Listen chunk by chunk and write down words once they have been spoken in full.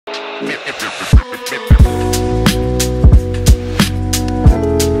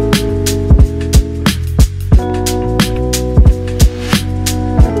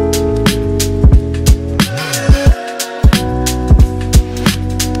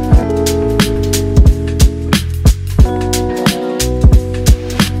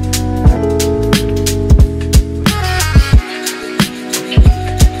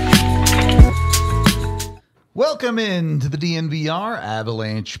Welcome into the DNVR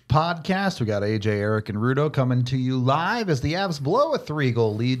Avalanche Podcast. We got AJ, Eric, and Rudo coming to you live as the Avs blow a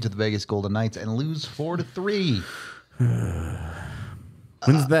 3-goal lead to the Vegas Golden Knights and lose 4-3.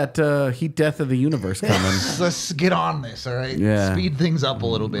 When's that heat death of the universe coming? Let's get on this, all right? Yeah. Speed things up a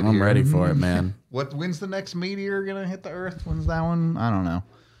little bit I'm here. ready for it, man. When's the next meteor going to hit the Earth? When's that one? I don't know.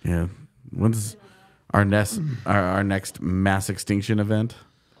 Yeah. When's our next mass extinction event?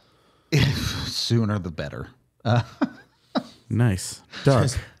 Sooner the better. Nice.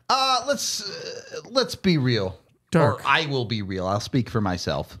 Dark. Let's be real. Dark. Or I will be real. I'll speak for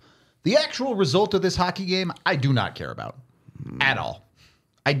myself. The actual result of this hockey game, I do not care about at all.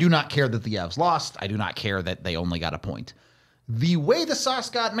 I do not care that the Avs lost. I do not care that they only got a point. The way the sauce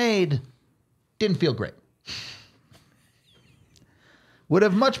got made didn't feel great. Would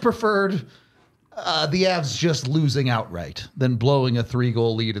have much preferred the Avs just losing outright than blowing a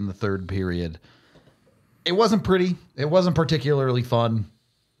 3-goal lead in the third period. It wasn't pretty. It wasn't particularly fun.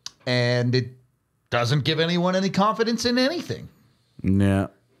 And it doesn't give anyone any confidence in anything. Yeah.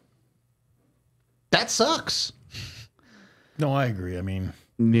 That sucks. No, I agree. I mean,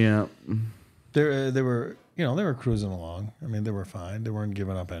 Yeah. they were cruising along. I mean, they were fine. They weren't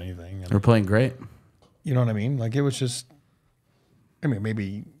giving up anything. They're playing great. You know what I mean? Like, it was just, I mean,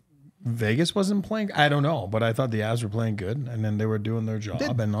 maybe Vegas wasn't playing. I don't know. But I thought the Avs were playing good. And then they were doing their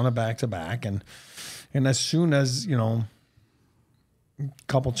job and on a back-to-back. And as soon as, a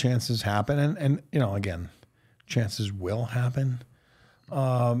couple chances happen, and again, chances will happen,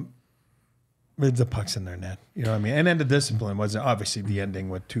 the puck's in their net. You know what I mean? And then the discipline was obviously the ending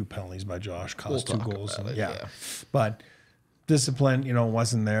with 2 penalties by Josh, cost 2 goals. Yeah. But discipline,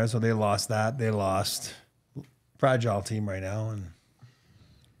 wasn't there, so they lost that. They lost. Fragile team right now.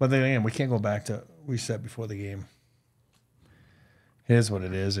 But then again, we can't go back to we said before the game. It is what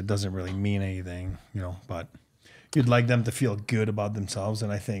it is. It doesn't really mean anything, but you'd like them to feel good about themselves.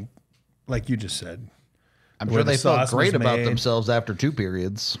 And I think, like you just said, I'm sure they felt great about themselves after 2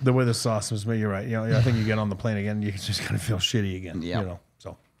 periods. The way the sauce was made, you're right. I think you get on the plane again, you just kind of feel shitty again. Yeah.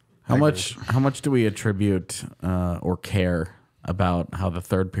 So How much do we attribute or care about how the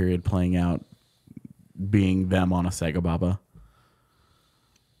third period playing out being them on a Sega Baba?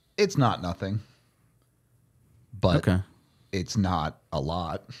 It's not nothing. But Okay. it's not a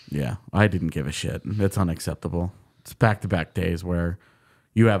lot. Yeah, I didn't give a shit. It's unacceptable. It's back-to-back days where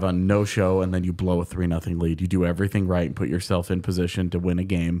you have a no-show and then you blow a 3-0 lead. You do everything right and put yourself in position to win a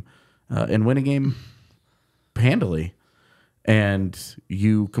game, and win a game handily. And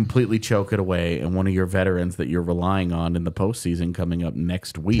you completely choke it away, and one of your veterans that you're relying on in the postseason coming up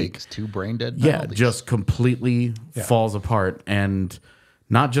next week Takes 2 brain-dead penalties. Yeah, just completely falls apart. And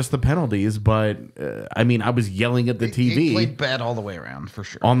not just the penalties, but, I was yelling at the TV. He played bad all the way around, for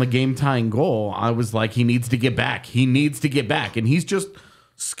sure. On the game-tying goal, I was like, he needs to get back. He needs to get back. And he's just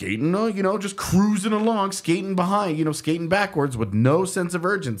skating, just cruising along, skating behind, skating backwards with no sense of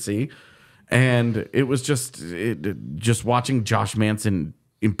urgency. And it was just watching Josh Manson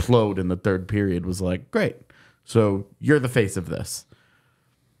implode in the third period was like, great. So you're the face of this.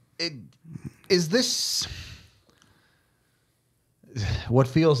 Is this what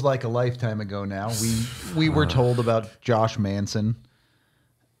feels like a lifetime ago now? We were told about Josh Manson.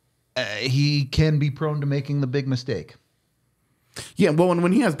 He can be prone to making the big mistake. Yeah, well, and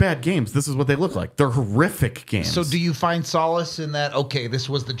when he has bad games, this is what they look like. They're horrific games. So do you find solace in that, okay, this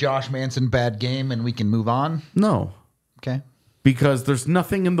was the Josh Manson bad game and we can move on? No. Okay. Because there's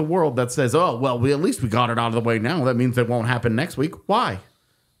nothing in the world that says, oh, well, at least we got it out of the way now. That means it won't happen next week. Why?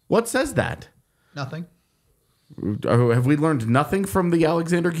 What says that? Nothing. Have we learned nothing from the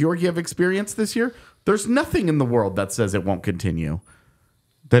Alexander Georgiev experience this year? There's nothing in the world that says it won't continue,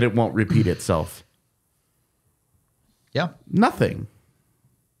 that it won't repeat itself. Yeah. Nothing.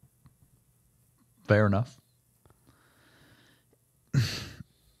 Fair enough.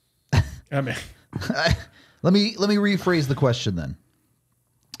 I mean, Let me rephrase the question then.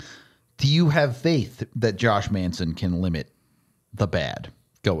 Do you have faith that Josh Manson can limit the bad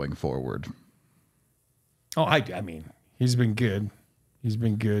going forward? oh, I mean, he's been good. He's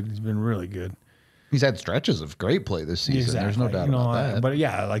been good. He's been really good. He's had stretches of great play this season. Exactly. There's no doubt about that. But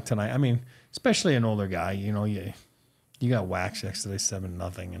yeah, like tonight. I mean, especially an older guy. You got waxed yesterday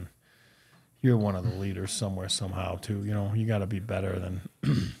 7-0, and you're one of the leaders somewhere somehow too. You know, you got to be better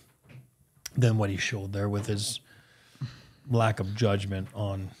than what he showed there with his lack of judgment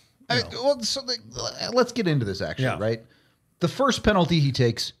on. Let's get into this actually, right? The first penalty he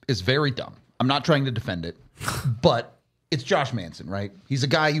takes is very dumb. I'm not trying to defend it, but it's Josh Manson, right? He's a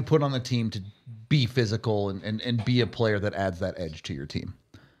guy you put on the team to be physical and be a player that adds that edge to your team.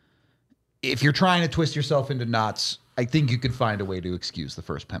 If you're trying to twist yourself into knots, I think you could find a way to excuse the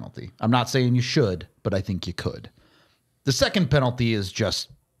first penalty. I'm not saying you should, but I think you could. The second penalty is just,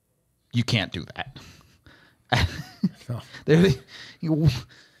 you can't do that.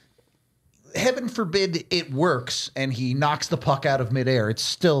 Heaven forbid it works and he knocks the puck out of midair. It's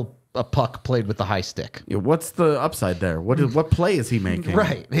still a puck played with the high stick. Yeah, what's the upside there? What play is he making?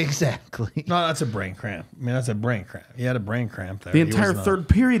 Right, exactly. No, that's a brain cramp. I mean, that's a brain cramp. He had a brain cramp there. The entire third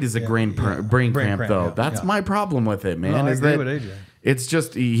period is a brain cramp, though. Yeah, That's my problem with it, man. No, I is agree that with AJ. It's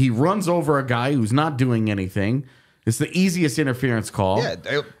just he runs over a guy who's not doing anything. It's the easiest interference call.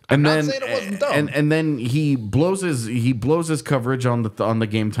 Yeah, I'm not saying it wasn't dumb. And then he blows his coverage on the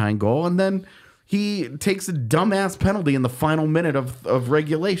game tying goal, and then he takes a dumbass penalty in the final minute of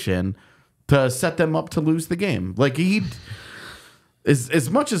regulation to set them up to lose the game. Like as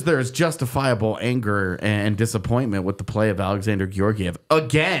much as there is justifiable anger and disappointment with the play of Alexander Georgiev,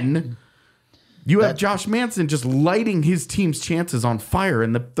 again, you have Josh Manson just lighting his team's chances on fire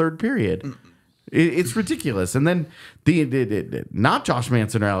in the third period. It's ridiculous. And then not Josh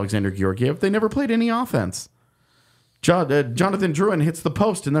Manson or Alexander Georgiev, they never played any offense. Jonathan Drouin hits the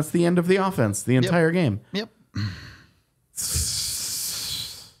post, and that's the end of the offense, the entire game. Yep.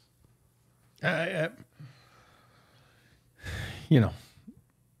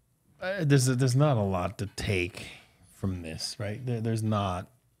 There's not a lot to take from this, right? There's not.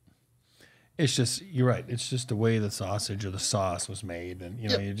 It's just, you're right. It's just the way the sausage or the sauce was made, and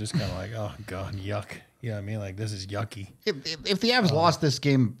you're just kind of like, oh god, yuck. You know what I mean? Like, this is yucky. If the Avs lost this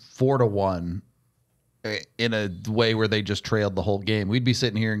game 4-1 in a way where they just trailed the whole game, we'd be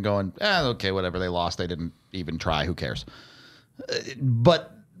sitting here and going, okay, whatever. They lost. They didn't even try. Who cares?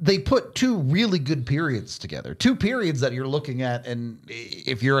 But they put two really good periods together. Two periods that you're looking at, and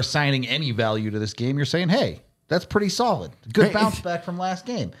if you're assigning any value to this game, you're saying, hey, that's pretty solid. Good bounce back from last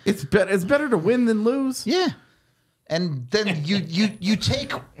game. It's better to win than lose. Yeah. And then you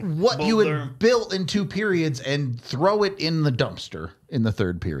take what you had built in two periods and throw it in the dumpster in the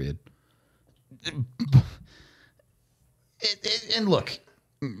third period. And look,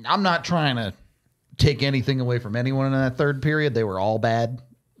 I'm not trying to take anything away from anyone in that third period. They were all bad.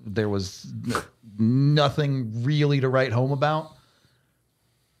 There was nothing really to write home about.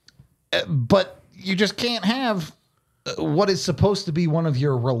 But you just can't have what is supposed to be one of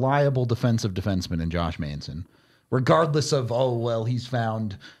your reliable defensive defensemen in Josh Manson, regardless of, he's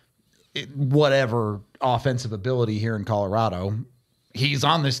found whatever offensive ability here in Colorado. He's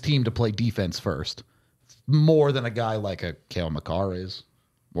on this team to play defense first, more than a guy like a Cale Makar is,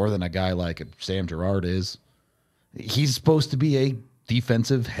 more than a guy like a Sam Girard is. He's supposed to be a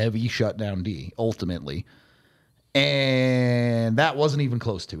defensive, heavy shutdown D, ultimately. And that wasn't even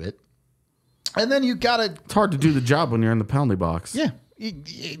close to it. And then you got to... It's hard to do the job when you're in the penalty box. Yeah.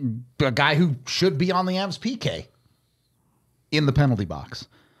 A guy who should be on the Avs PK in the penalty box.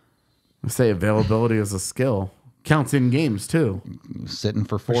 I say availability is a skill. Counts in games, too. Sitting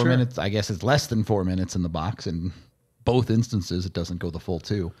for 4 minutes. I guess it's less than 4 minutes in the box. In both instances, it doesn't go the full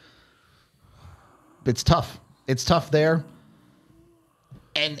 2. It's tough. It's tough there.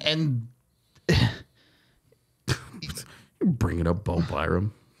 And bringing up Bo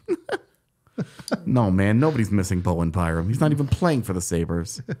Byram. No, man, nobody's missing Bowen Byram. He's not even playing for the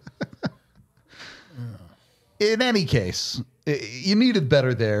Sabres. In any case, you needed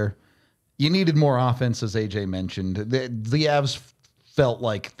better there. You needed more offense, as AJ mentioned. The Avs felt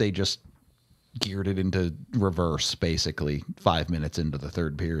like they just geared it into reverse, basically, 5 minutes into the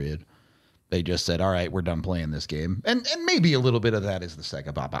third period. They just said, all right, we're done playing this game. And maybe a little bit of that is the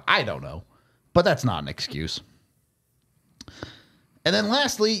second pop. I don't know. But that's not an excuse. And then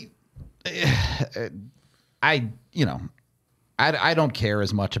lastly... I don't care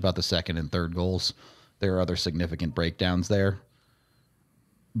as much about the second and third goals. There are other significant breakdowns there.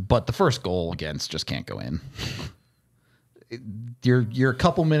 But the first goal against just can't go in. You're a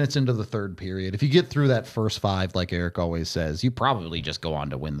couple minutes into the third period. If you get through that first 5, like Eric always says, you probably just go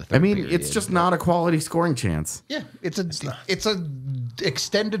on to win the third period. It's just not a quality scoring chance. Yeah, it's a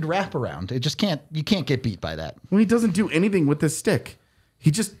extended wraparound. You can't get beat by that. Well, he doesn't do anything with this stick.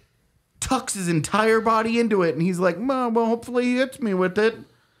 He just tucks his entire body into it, and he's like, well, hopefully he hits me with it.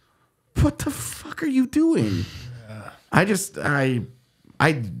 What the fuck are you doing? I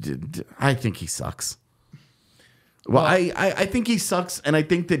I think he sucks. Well, I think he sucks, and I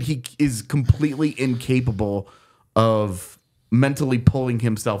think that he is completely incapable of mentally pulling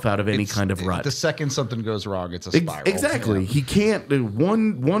himself out of any kind of rut. The second something goes wrong, it's a spiral. Exactly. He can't.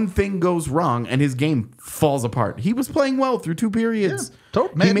 One thing goes wrong, and his game falls apart. He was playing well through 2 periods. Yeah,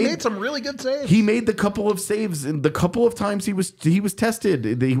 he made some really good saves. He made the couple of saves, and the couple of times he was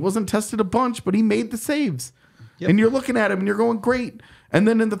tested. He wasn't tested a bunch, but he made the saves. Yep. And you're looking at him, and you're going, great. And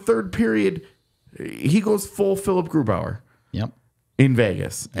then in the 3rd period, he goes full Philip Grubauer. Yep. In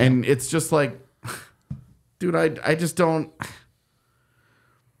Vegas. Yep. And it's just like, dude, I just don't.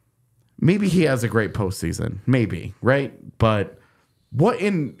 Maybe he has a great postseason. Maybe, right? But what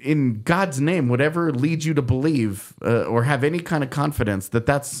in God's name would ever lead you to believe or have any kind of confidence that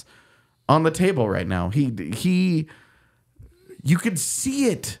that's on the table right now? You could see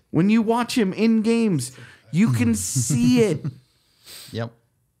it when you watch him in games. You can see it. Yep.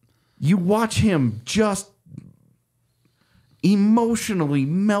 You watch him just emotionally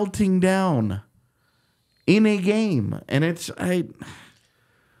melting down in a game, and I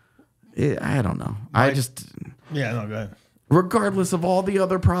don't know. Yeah, no, go ahead. Regardless of all the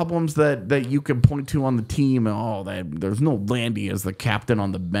other problems that you can point to on the team, there's no Landy as the captain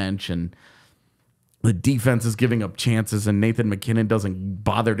on the bench, and the defense is giving up chances, and Nathan McKinnon doesn't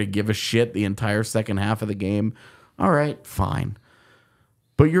bother to give a shit the entire second half of the game. All right, fine.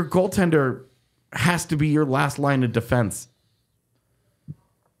 But your goaltender has to be your last line of defense.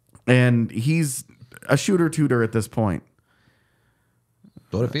 And he's a shooter-tooter at this point.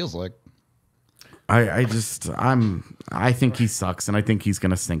 What it feels like. I think he sucks, and I think he's going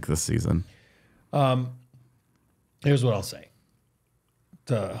to sink this season. Here's what I'll say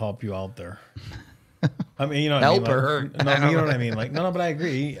to help you out there. I mean, you know what help I mean? or hurt. No, you know what I mean? Like, no, but I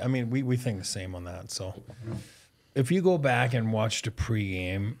agree. I mean, we think the same on that. So if you go back and watch the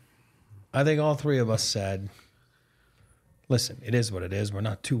pregame, I think all 3 of us said, listen, it is what it is. We're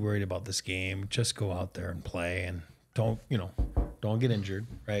not too worried about this game. Just go out there and play, and don't get injured,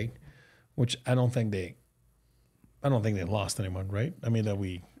 right? Which I don't think they lost anyone, right? I mean, that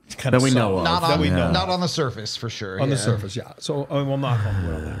we kind of know of. Not on the surface, for sure. On the surface, yeah. So we'll knock on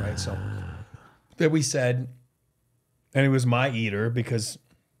wood on that, right? So that we said, and it was my eater because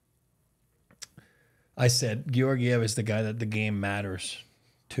I said Georgiev is the guy that the game matters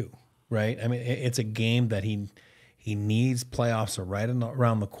to, right? I mean, it's a game that he needs. Playoffs are right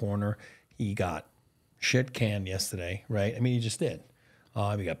around the corner. He got shit canned yesterday, right? I mean, he just did.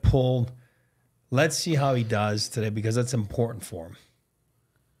 He got pulled. Let's see how he does today because that's important for him.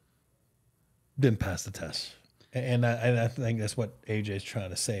 Didn't pass the test. And I think that's what AJ's trying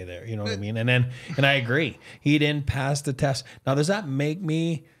to say there. You know what I mean? And I agree. He didn't pass the test. Now, does that make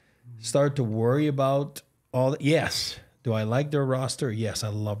me start to worry about all that? Yes. Do I like their roster? Yes, I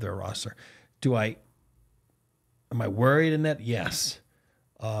love their roster. Am I worried in that? Yes.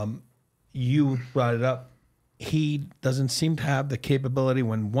 You brought it up. He doesn't seem to have the capability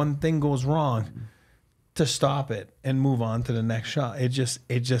when one thing goes wrong to stop it and move on to the next shot. It just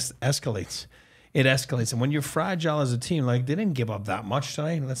escalates. It escalates. And when you're fragile as a team, like they didn't give up that much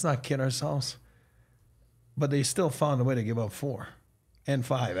tonight. Let's not kid ourselves. But they still found a way to give up 4 and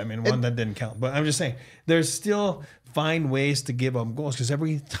 5. I mean, one that didn't count. But I'm just saying, there's still find ways to give up goals because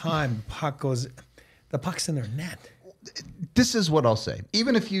every time the puck's in their net. This is what I'll say.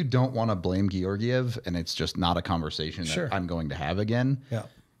 Even if you don't want to blame Georgiev, and it's just not a conversation that I'm going to have again. Yeah.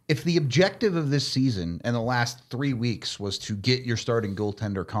 If the objective of this season and the last 3 weeks was to get your starting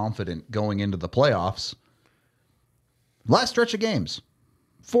goaltender confident going into the playoffs, last stretch of games,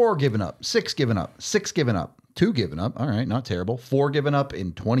 4 given up, 6 given up, 6 given up, 2 given up. All right, not terrible. 4 given up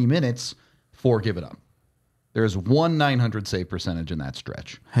in 20 minutes, 4 given up. There's 1 900 save percentage in that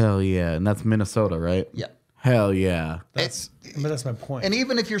stretch. Hell yeah. And that's Minnesota, right? Yeah. Hell yeah. That's my point. And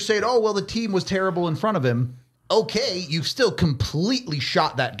even if you're saying, oh, well, the team was terrible in front of him, okay, you've still completely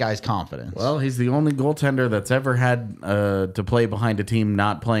shot that guy's confidence. Well, he's the only goaltender that's ever had to play behind a team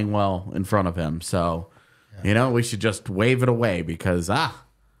not playing well in front of him. So, we should just wave it away because, no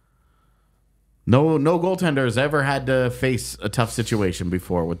goaltender has ever had to face a tough situation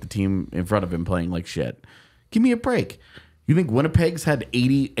before with the team in front of him playing like shit. Give me a break. You think Winnipeg's had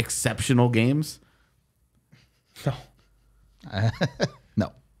 80 exceptional games? No.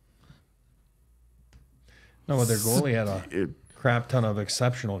 No. No, but their goalie had a crap ton of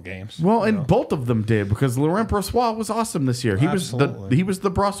exceptional games. Well, and both of them did because Laurent Brossoit was awesome this year. He was the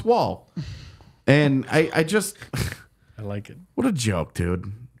Brossoit. And I just I like it. What a joke,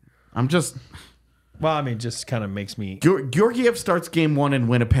 dude. Well, I mean, just kind of makes me. Georgiev starts game 1 in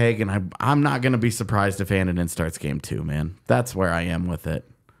Winnipeg, and I'm not going to be surprised if Annunen starts game 2, man. That's where I am with it.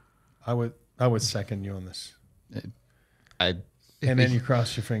 I would second you on this. And then you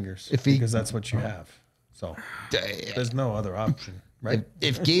cross your fingers because that's what you have. So there's no other option, right?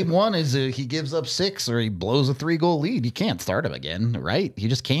 If game 1 is he gives up 6 or he blows a 3-goal lead, you can't start him again, right? You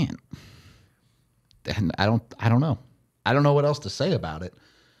just can't. And I don't know. I don't know what else to say about it.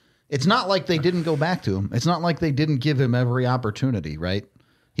 It's not like they didn't go back to him. It's not like they didn't give him every opportunity, right?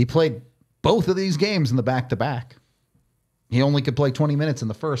 He played both of these games in the back-to-back. He only could play 20 minutes in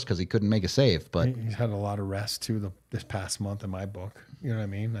the first because he couldn't make a save. But he's had a lot of rest, too, this past month in my book. You know what I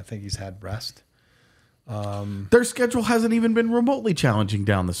mean? I think he's had rest. Their schedule hasn't even been remotely challenging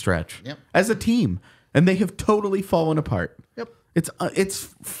down the stretch as a team. And they have totally fallen apart. Yep. It's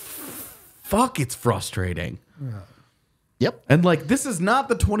frustrating. Yeah. Yep. And like, this is not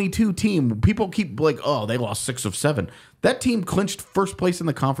the 22 team. People keep like, oh, they lost 6 of 7. That team clinched first place in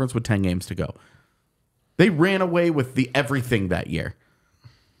the conference with 10 games to go. They ran away with the everything that year.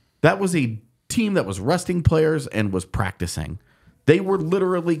 That was a team that was resting players and was practicing. They were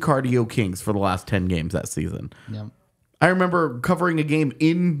literally cardio kings for the last 10 games that season. Yep. I remember covering a game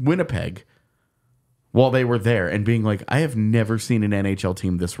in Winnipeg while they were there and being like, I have never seen an NHL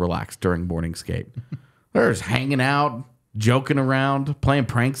team this relaxed during morning skate. They're just hanging out, joking around, playing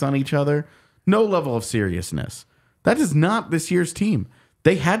pranks on each other. No level of seriousness. That is not this year's team.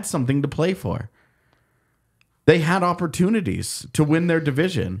 They had something to play for. They had opportunities to win their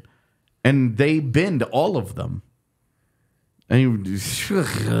division, and they binned all of them. And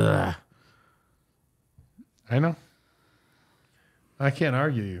I know. I can't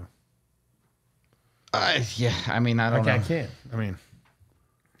argue you. Yeah, I mean, I don't know. I can't. I mean,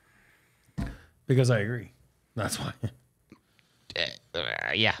 because I agree. That's why.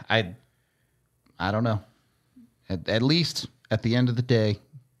 Yeah, I don't know. At least at the end of the day,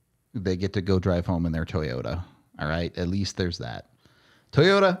 they get to go drive home in their Toyota. All right, at least there's that.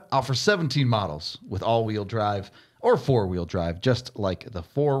 Toyota offers 17 models with all-wheel drive or four-wheel drive, just like the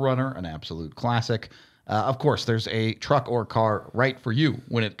 4Runner, an absolute classic. Of course, there's a truck or car right for you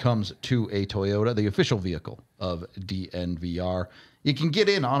when it comes to a Toyota, the official vehicle of DNVR. You can get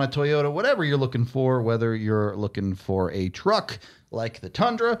in on a Toyota, whatever you're looking for, whether you're looking for a truck like the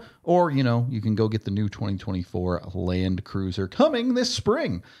Tundra, or, you know, you can go get the new 2024 Land Cruiser coming this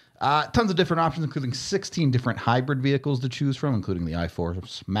spring. Tons of different options, including 16 different hybrid vehicles to choose from, including the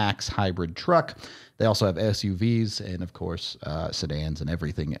i4 Max hybrid truck. They also have SUVs and, of course, sedans and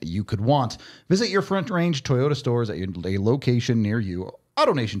everything you could want. Visit your Front Range Toyota stores at a location near you.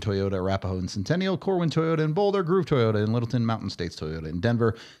 AutoNation Toyota, Arapahoe and Centennial, Corwin Toyota in Boulder, Groove Toyota in Littleton, Mountain States Toyota in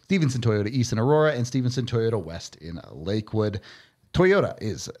Denver, Stevenson Toyota East in Aurora, and Stevenson Toyota West in Lakewood. Toyota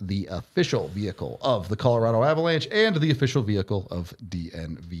is the official vehicle of the Colorado Avalanche and the official vehicle of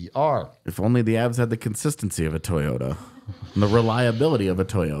DNVR. If only the Avs had the consistency of a Toyota and the reliability of a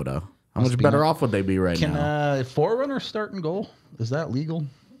Toyota. How much better off would they be right now? Can 4Runner start and goal? Is that legal?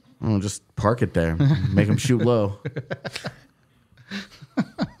 Oh, just park it there. Make them shoot low.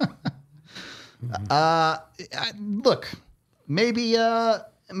 Look, maybe the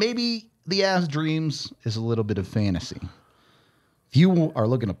Avs dreams is a little bit of fantasy. If you are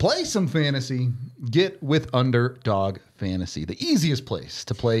looking to play some fantasy, get with Underdog Fantasy, the easiest place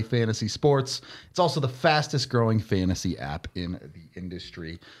to play fantasy sports. It's also the fastest growing fantasy app in the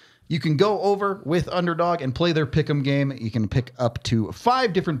industry. You can go over with Underdog and play their pick'em game. You can pick up to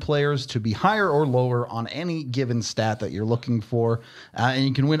 5 different players to be higher or lower on any given stat that you're looking for. And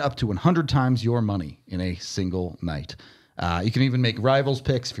you can win up to 100 times your money in a single night. You can even make rivals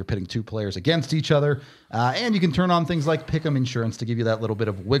picks if you're pitting 2 players against each other. And you can turn on things like Pick'em Insurance to give you that little bit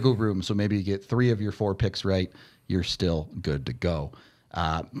of wiggle room. So maybe you get 3 of your 4 picks right. You're still good to go.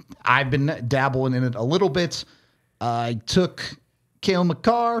 I've been dabbling in it a little bit. I took Cale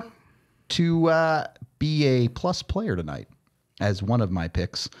Makar to be a plus player tonight as one of my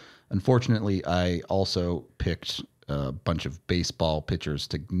picks. Unfortunately, I also picked a bunch of baseball pitchers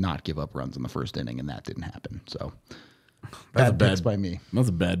to not give up runs in the first inning, and that didn't happen. So bad picks by me. That's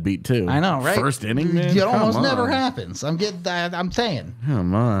a bad beat too. I know, right? First inning, man. It almost never happens. I'm saying.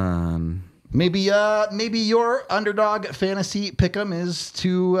 Come on. Maybe your Underdog Fantasy pick'em is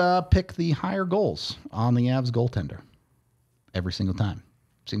to pick the higher goals on the Avs goaltender every single time.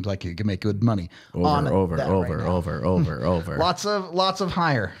 Seems like you can make good money. Over. Lots of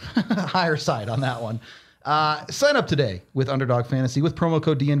higher side on that one. Sign up today with Underdog Fantasy with promo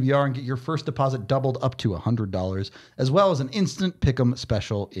code DNVR and get your first deposit doubled up to $100, as well as an instant pick'em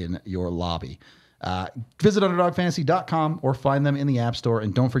special in your lobby. Visit UnderdogFantasy.com or find them in the App Store.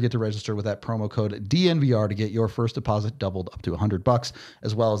 And don't forget to register with that promo code DNVR to get your first deposit doubled up to $100,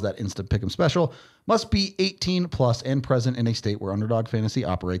 as well as that instant pick'em special. Must be 18 plus and present in a state where Underdog Fantasy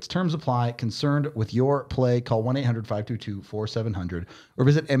operates. Terms apply. Concerned with your play, call 1-800-522-4700 or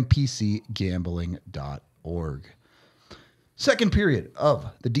visit mpcgambling.org. Second period of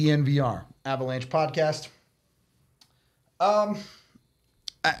the DNVR Avalanche podcast.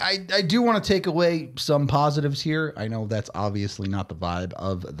 I do want to take away some positives here. I know that's obviously not the vibe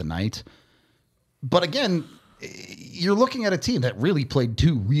of the night. But again, you're looking at a team that really played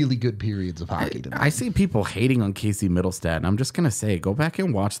two really good periods of hockey tonight. I see people hating on Casey Middlestat, and I'm just going to say, go back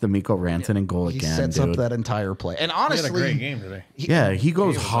and watch the Mikko Rantanen goal again. He sets up that entire play. And honestly, he had a great game today. He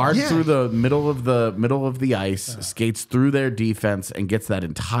goes hard through the middle of the ice, skates through their defense, and gets that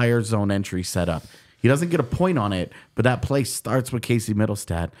entire zone entry set up. He doesn't get a point on it, but that play starts with Casey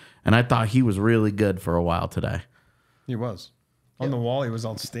Middlestat, and I thought he was really good for a while today. He was. On the wall, he was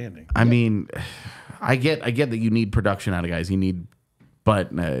outstanding. I mean, I get that you need production out of guys. You need,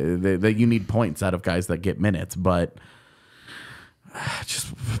 but that you need points out of guys that get minutes. But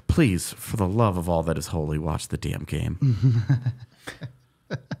just please, for the love of all that is holy, watch the damn game.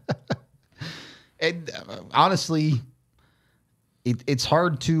 And honestly, it's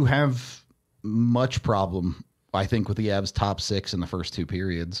hard to have much problem, I think, with the Avs top six in the first two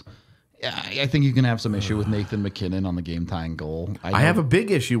periods. I think you can have some issue with Nathan McKinnon on the game-tying goal. I have a big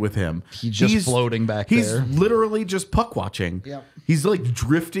issue with him. He's floating back there. He's literally just puck watching. Yep. He's like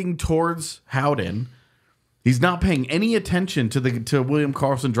drifting towards Howden. He's not paying any attention to William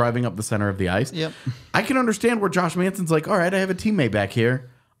Karlsson driving up the center of the ice. Yep. I can understand where Josh Manson's like, all right, I have a teammate back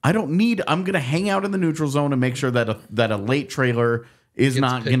here. I'm going to hang out in the neutral zone and make sure that a late trailer is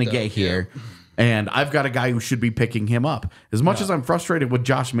not going to get here. Yeah. And I've got a guy who should be picking him up. As much as I'm frustrated with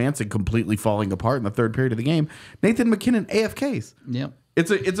Josh Manson completely falling apart in the third period of the game, Nathan McKinnon AFKs. Yep.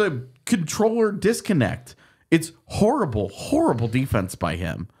 It's a controller disconnect. It's horrible defense by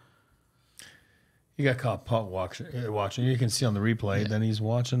him. He got caught puck watching. You can see on the replay. Yeah. Then he's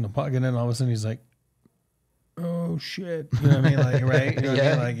watching the puck, and then all of a sudden he's like, "Oh shit!" You know what I mean? Like, right? You know what I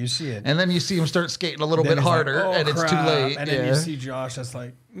mean? Like, you see it, and then you see him start skating a little bit harder, like, and it's too late. And then you see Josh that's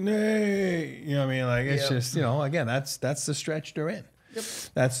like, "Nay," you know what I mean? Like, it's just, you know, again, that's the stretch they're in. Yep.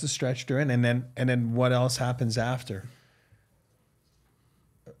 That's the stretch they're in, and then what else happens after?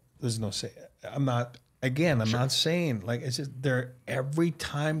 There's no say. I'm not saying, like, it's just every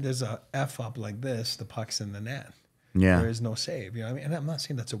time there's a F up like this, the puck's in the net. Yeah. There is no save. You know what I mean? And I'm not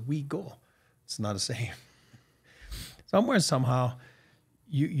saying that's a weak goal. It's not a save. Somewhere, somehow,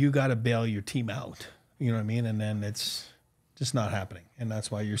 you got to bail your team out. You know what I mean? And then it's just not happening. And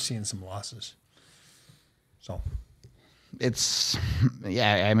that's why you're seeing some losses. So it's,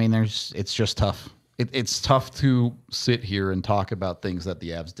 I mean, it's just tough. It's tough to sit here and talk about things that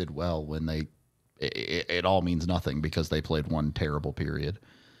the Avs did well when it all means nothing because they played one terrible period.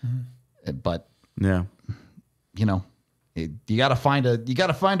 Mm-hmm. But yeah, you know, you got to find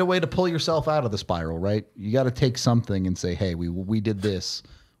a way to pull yourself out of the spiral, right? You got to take something and say, hey, we did this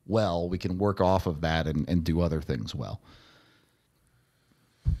well. We can work off of that and do other things well.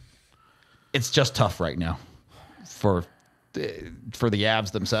 It's just tough right now for the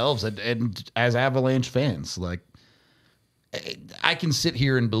Avs themselves and as Avalanche fans. Like, I can sit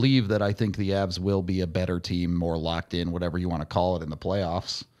here and believe that I think the Avs will be a better team, more locked in, whatever you want to call it, in the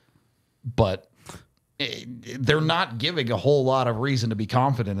playoffs. But they're not giving a whole lot of reason to be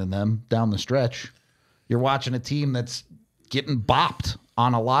confident in them down the stretch. You're watching a team that's getting bopped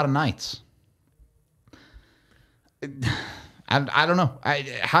on a lot of nights. I don't know.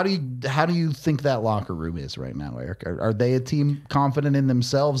 How do you think that locker room is right now, Eric? Are they a team confident in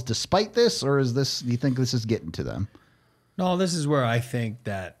themselves despite this, or do you think this is getting to them? No, this is where I think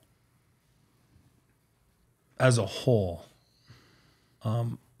that as a whole,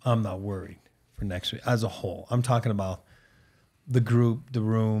 I'm not worried for next week. As a whole, I'm talking about the group, the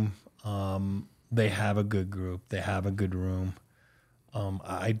room. They have a good group. They have a good room.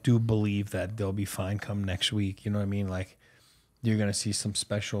 I do believe that they'll be fine come next week. You know what I mean? Like, you're going to see some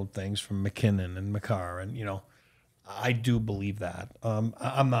special things from McKinnon and Makar. And, you know, I do believe that.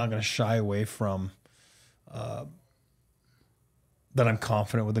 I'm not going to shy away from that I'm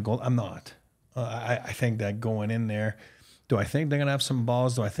confident with the goal. I'm not. I think that going in there, do I think they're going to have some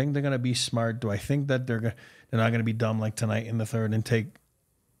balls? Do I think they're going to be smart? Do I think that they're not going to be dumb like tonight in the third and take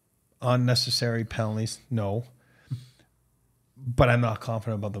unnecessary penalties? No. But I'm not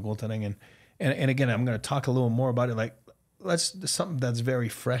confident about the goaltending. And again, I'm going to talk a little more about it. Like, something that's very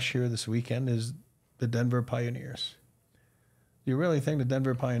fresh here this weekend is the Denver Pioneers. You really think the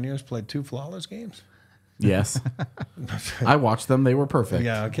Denver Pioneers played 2 flawless games? Yes. I watched them. They were perfect.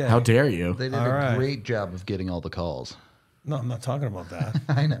 Yeah, okay. How dare you? They did All a right. great job of getting all the calls. No, I'm not talking about that.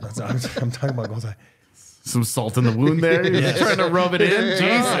 I know. I'm talking about goals. Some salt in the wound there. You're trying to rub it in.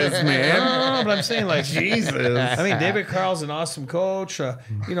 Jesus, man. No, but I'm saying like Jesus. I mean, David Carl's an awesome coach.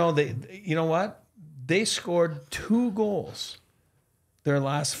 You know what? They scored 2 goals their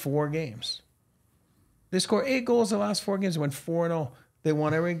last 4 games. They scored 8 goals the last 4 games. They went 4-0. They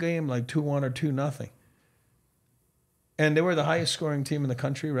won every game like 2-1 or 2-0. And they were the highest scoring team in the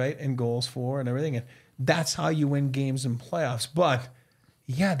country, right? In goals for and everything. And that's how you win games in playoffs. But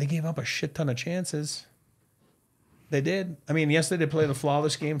yeah, they gave up a shit ton of chances. They did. I mean, yesterday they played a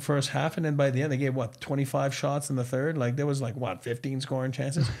flawless game first half, and then by the end they gave 25 shots in the third. Like there was 15 scoring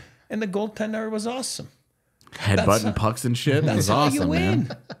chances, and the goaltender was awesome. Headbutting pucks and shit. That was That's how awesome, you win.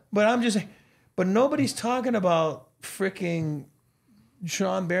 man. But I'm just saying, but nobody's talking about freaking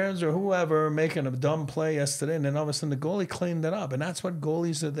Sean Barons or whoever making a dumb play yesterday, and then all of a sudden the goalie cleaned it up, and that's what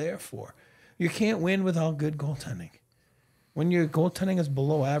goalies are there for. You can't win without good goaltending. When your goaltending is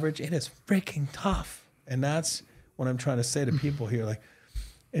below average, it is freaking tough, and that's what I'm trying to say to people here. Like,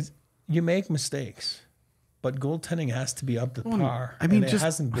 you make mistakes, but goaltending has to be up to par. I mean, and it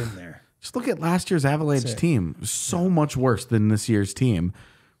hasn't been there. Just look at last year's Avalanche That's it. team. So much worse than this year's team.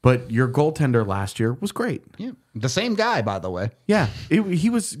 But your goaltender last year was great. Yeah. The same guy, by the way. Yeah,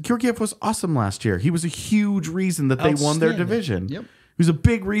 Georgiev was awesome last year. He was a huge reason that they won their Outstanding. division. Yep. He was a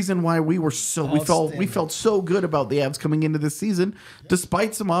big reason why we felt so good about the Avs coming into this season,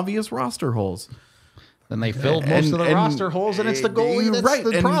 despite some obvious roster holes. Then they filled most of the roster holes, and it's the goalie that's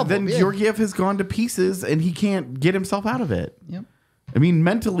the problem. And then Georgiev has gone to pieces, and he can't get himself out of it. Yep. I mean,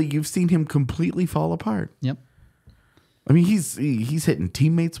 mentally, you've seen him completely fall apart. Yep. I mean, he's hitting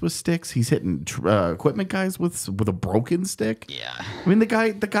teammates with sticks. He's hitting equipment guys with a broken stick. Yeah. I mean, the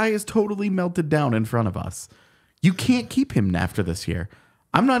guy is totally melted down in front of us. You can't keep him after this year.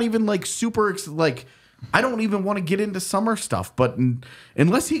 I'm not even I don't even want to get into summer stuff, but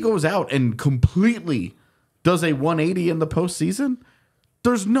unless he goes out and completely does a 180 in the postseason,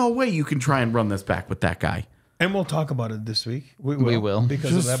 there's no way you can try and run this back with that guy. And we'll talk about it this week. We will.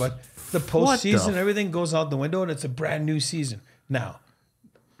 Because of that. But the postseason, the everything goes out the window, and it's a brand new season. Now,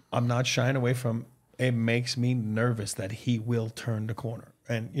 I'm not shying away from it. Makes me nervous that he will turn the corner.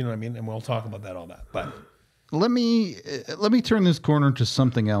 And you know what I mean? And we'll talk about that, all that. But Let me turn this corner to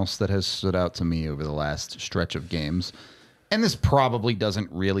something else that has stood out to me over the last stretch of games. And this probably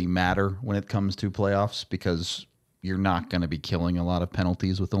doesn't really matter when it comes to playoffs because you're not going to be killing a lot of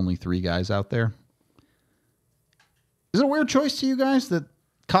penalties with only 3 guys out there. Is it a weird choice to you guys that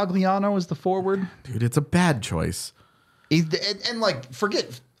Cogliano is the forward? Dude, it's a bad choice.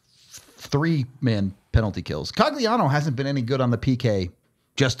 Forget 3-man penalty kills. Cogliano hasn't been any good on the PK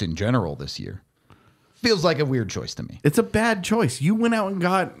just in general this year. Feels like a weird choice to me. It's a bad choice. You went out and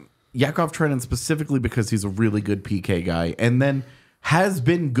got Yakov Trenin specifically because he's a really good PK guy, and then has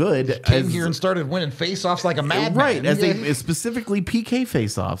been good. Came here and started winning faceoffs like a madman. Right, as specifically PK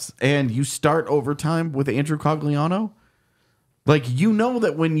faceoffs, and you start overtime with Andrew Cogliano. Like, you know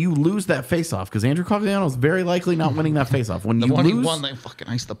that when you lose that faceoff, because Andrew Cogliano is very likely not winning that faceoff. When you He lose, won, they fucking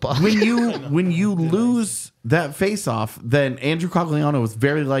iced the puck. when you lose that faceoff, then Andrew Cogliano is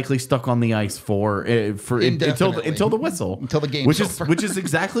very likely stuck on the ice for until the whistle, Until the game's over. which is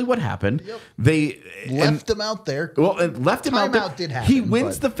exactly what happened. Yep. They left him out there. left him out there. Timeout did happen, He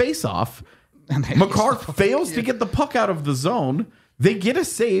wins but- the faceoff. And they Makar iced the puck. fails to get the puck out of the zone. They get a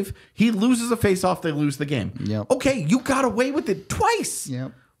save. He loses a faceoff. They lose the game. Yep. Okay, you got away with it twice.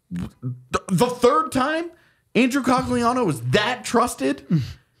 Yep. The third time, Andrew Cogliano was that trusted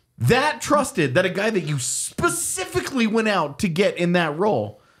that a guy that you specifically went out to get in that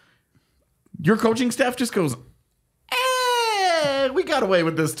role, your coaching staff just goes, we got away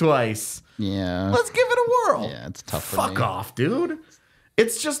with this twice. Yeah. Let's give it a whirl. Yeah, it's tough for Fuck me. off, dude.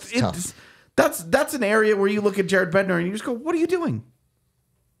 It's just tough. That's an area where you look at Jared Bednar and you just go, what are you doing?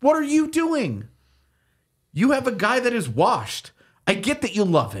 What are you doing? You have a guy that is washed. I get that you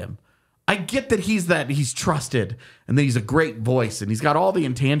love him. I get that he's trusted and that he's a great voice and he's got all the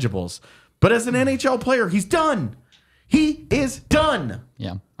intangibles. But as an NHL player, he's done. He is done.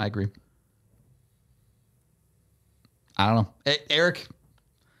 Yeah, I agree. I don't know. Eric,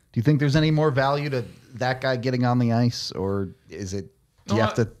 do you think there's any more value to that guy getting on the ice, or is it do you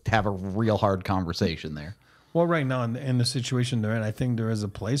have to have a real hard conversation there? well, right now in the situation they're in, I think there is a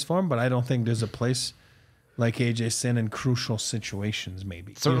place for him, but I don't think there's a place like AJ said in crucial situations.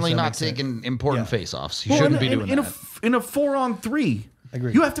 Maybe Certainly You know, not so that makes taking important faceoffs. You Well, shouldn't be doing that. in a 4-on-3,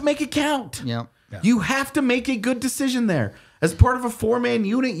 Agreed. you have to make it count. Yeah. You have to make a good decision there. As part of a 4-man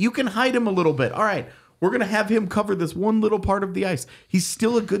unit, you can hide him a little bit. All right, we're going to have him cover this one little part of the ice. He's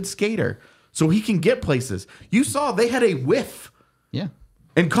still a good skater, so he can get places. You saw they had a whiff. Yeah.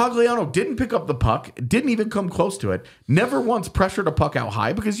 And Cogliano didn't pick up the puck, didn't even come close to it, never once pressured a puck out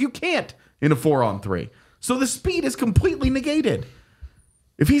high because you can't in a 4-on-3. So the speed is completely negated.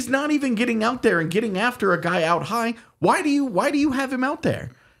 If he's not even getting out there and getting after a guy out high, why do you have him out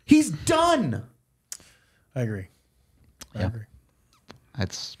there? He's done. I agree. I agree.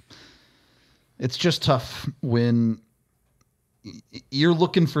 It's just tough when you're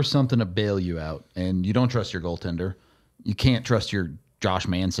looking for something to bail you out and you don't trust your goaltender. You can't trust your Josh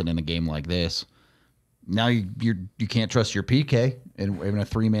Manson in a game like this. Now you can't trust your PK in a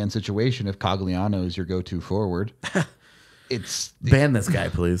 3-man situation if Cogliano is your go-to forward. Ban this guy,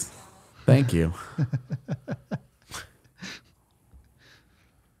 please. Thank you.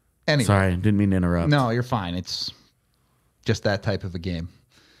 Anyway, sorry, didn't mean to interrupt. No, you're fine. It's just that type of a game.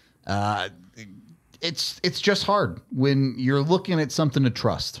 It's just hard when you're looking at something to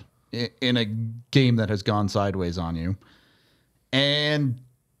trust in a game that has gone sideways on you. And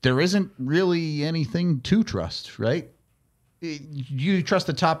there isn't really anything to trust, right? You trust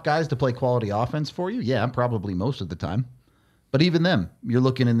the top guys to play quality offense for you? Yeah, probably most of the time. But even them, you're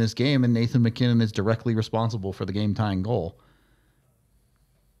looking in this game, and Nathan MacKinnon is directly responsible for the game-tying goal.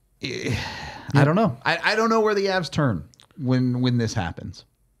 I don't know. I don't know where the Avs turn when this happens.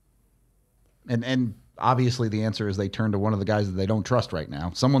 And obviously the answer is they turn to one of the guys that they don't trust right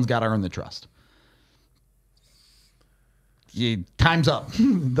now. Someone's got to earn the trust. Time's up.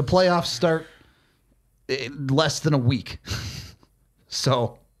 The playoffs start in less than a week.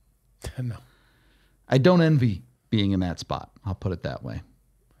 So No. I don't envy being in that spot. I'll put it that way.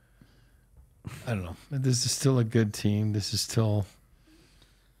 I don't know. This is still a good team. This is still...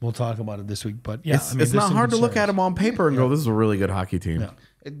 We'll talk about it this week, but yeah, it's not hard to look at them on paper and go, "This is a really good hockey team." Yeah.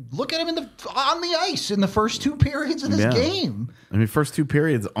 Look at him on the ice in the first 2 periods of this game. I mean, first 2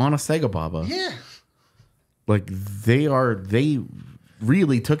 periods on a Sega Baba. Yeah, like they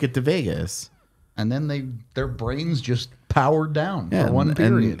really took it to Vegas, and then their brains just powered down for 1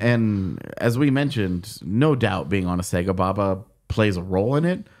 period. And as we mentioned, no doubt being on a Sega Baba plays a role in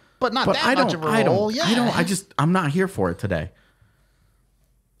it, but not that much of a role. I'm not here for it today.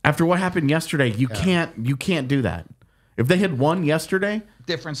 After what happened yesterday, you can't do that. If they had won yesterday,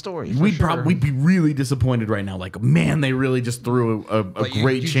 different story. We'd be really disappointed right now. Like, man, they really just threw a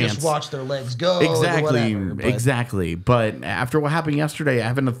great chance. You just watch their legs go. Exactly. But after what happened yesterday,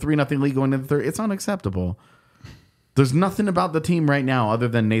 having a 3-0 lead going into the third, it's unacceptable. There's nothing about the team right now other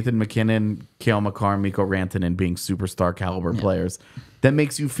than Nathan MacKinnon, Cale Makar, Mikko Rantanen being superstar caliber players that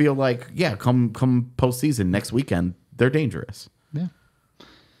makes you feel like, come postseason next weekend, they're dangerous. Yeah.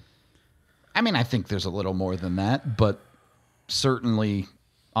 I mean, I think there's a little more than that, but certainly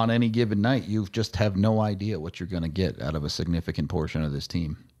on any given night, you just have no idea what you're going to get out of a significant portion of this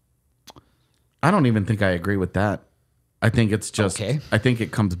team. I don't even think I agree with that. I think it's just, I think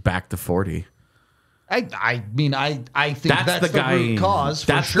it comes back to 40. I mean, I think that's the guy, root cause for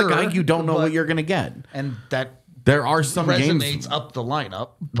that's sure. That's the guy you don't know what you're going to get. And that there are some resonates games up the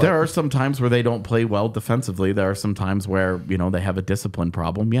lineup. There are some times where they don't play well defensively. There are some times where, they have a discipline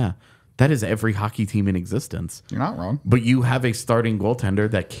problem. Yeah. That is every hockey team in existence. You're not wrong. But you have a starting goaltender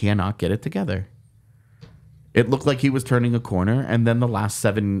that cannot get it together. It looked like he was turning a corner, and then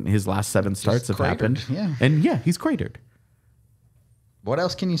his last 7 starts have happened. Yeah. And he's cratered. What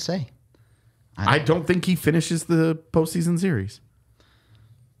else can you say? I don't think he finishes the postseason series.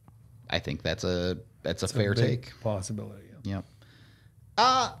 I think that's a fair take. Possibility. Yeah.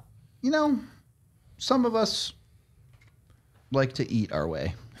 Some of us like to eat our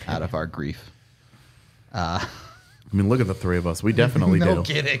way out of our grief. I mean, look at the 3 of us. We definitely do. No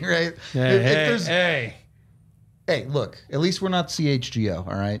kidding, right? Hey, look, at least we're not CHGO,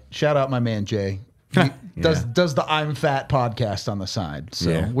 all right? Shout out my man, Jay. He does the I'm Fat podcast on the side.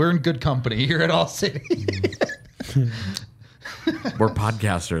 So we're in good company here at All City. We're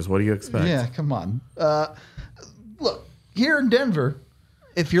podcasters. What do you expect? Yeah, come on. Look, here in Denver,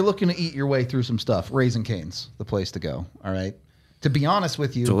 if you're looking to eat your way through some stuff, Raising Cane's the place to go, all right? To be honest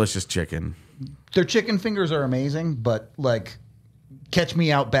with you, delicious chicken. Their chicken fingers are amazing, but catch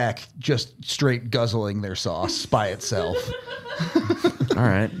me out back just straight guzzling their sauce by itself. All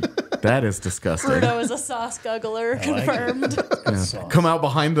right. That is disgusting. Bruno is a sauce guggler, confirmed. Come out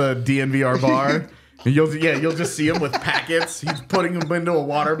behind the DNVR bar. And you'll just see him with packets. He's putting them into a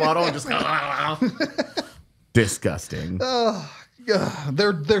water bottle and just disgusting.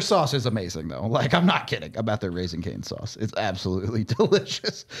 Their sauce is amazing, though. Like, I'm not kidding about their Raising Cane's sauce. It's absolutely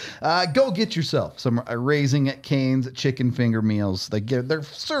delicious. Go get yourself some Raising Cane's chicken finger meals. They're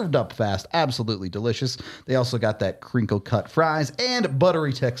served up fast, absolutely delicious. They also got that crinkle cut fries and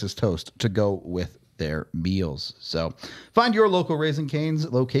buttery Texas toast to go with their meals. So find your local Raising Cane's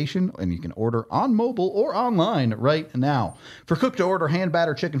location, and you can order on mobile or online right now. For cook-to-order hand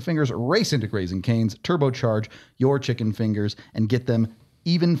batter chicken fingers, race into Raising Cane's, turbocharge your chicken fingers, and get them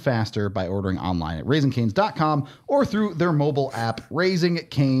even faster by ordering online at raisingcanes.com or through their mobile app. Raising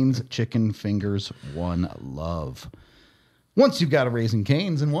Cane's chicken fingers, one love. Once you've got a Raising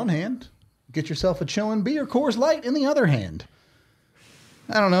Cane's in one hand, get yourself a chillin' beer Coors Light in the other hand.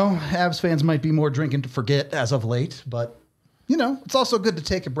 I don't know. Avs fans might be more drinking to forget as of late, but, you know, it's also good to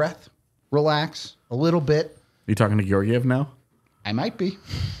take a breath, relax a little bit. You talking to Georgiev now? I might be.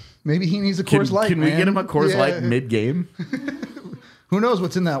 Maybe he needs a Coors Light, Can we get him a Coors Light mid-game? Who knows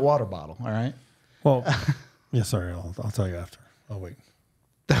what's in that water bottle, all right? Well, yeah, sorry. I'll tell you after. I'll wait.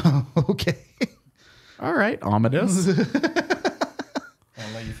 Okay. All right, Amadeus.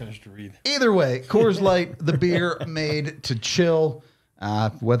 I'll let you finish to read. Either way, Coors Light, the beer made to chill.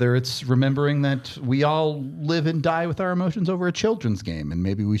 Whether it's remembering that we all live and die with our emotions over a children's game and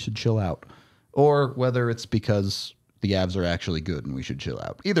maybe we should chill out, or whether it's because the Avs are actually good and we should chill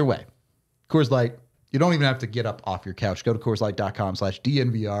out. Either way, Coors Light, you don't even have to get up off your couch. Go to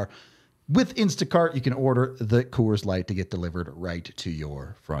CoorsLight.com/DNVR. With Instacart, you can order the Coors Light to get delivered right to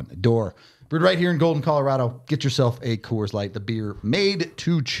your front door. Brewed right here in Golden, Colorado. Get yourself a Coors Light, the beer made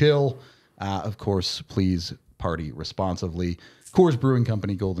to chill. Of course, please party responsibly. Coors Brewing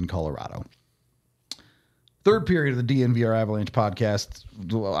Company, Golden, Colorado. Third period of the DNVR Avalanche podcast.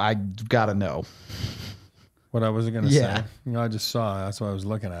 Well, I gotta know. What I was going to say, you know, I just saw, that's what I was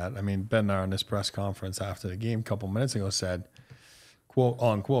looking at. I mean, Bednar in this press conference after the game a couple minutes ago said, quote,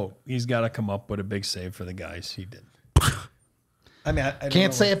 unquote, he's got to come up with a big save for the guys. He did. I mean, I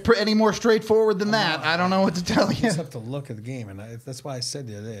can't say it any more straightforward than that. I don't know what to tell you. You just have to look at the game, and that's why I said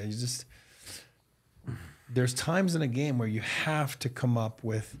the other day, there's times in a game where you have to come up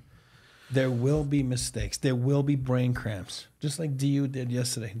with, there will be mistakes. There will be brain cramps. Just like DU did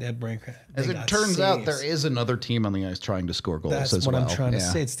yesterday. They had brain cramps. As it turns out, there is another team on the ice trying to score goals as well. That's what I'm trying to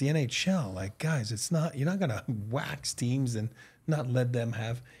say. It's the NHL. Like, guys, it's not, you're not going to wax teams and not let them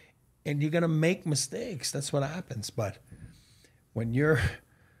have, and you're going to make mistakes. That's what happens. But when you're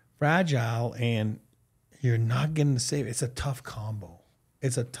fragile and you're not getting the save, it's a tough combo.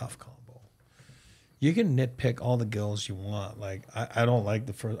 It's a tough combo. You can nitpick all the goals you want. Like, I don't like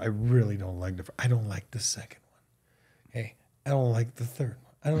the first. I really don't like the first. I don't like the second one. Hey, I don't like the third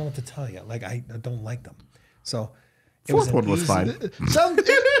one. I don't know what to tell you. Like, I don't like them. So, fourth one was fine.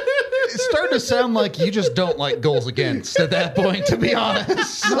 It's starting to sound like you just don't like goals against at that point, to be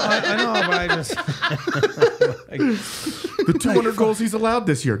honest. No, I know, but I just... the 200 goals he's allowed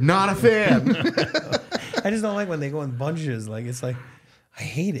this year. Not a fan. I just don't like when they go in bunches. Like, it's like, I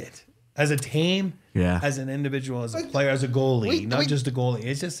hate it. As a team, as an individual, as a player, as a goalie, not just a goalie.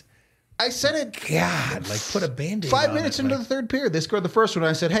 It's just... I said it. God, like, put a Band-Aid 5 minutes into the third period. They scored the first one.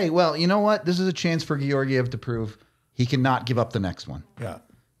 I said, hey, well, you know what? This is a chance for Georgiev to prove he cannot give up the next one. Yeah.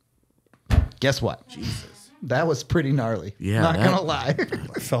 Guess what? Jesus. That was pretty gnarly. Yeah. Not going to lie.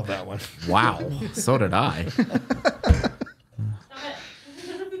 I felt that one. Wow. So did I.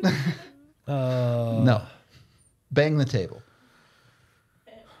 No. Bang the table.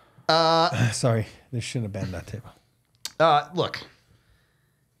 Sorry. They shouldn't have banned that table. Look.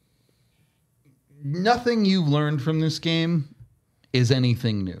 Nothing you learned from this game is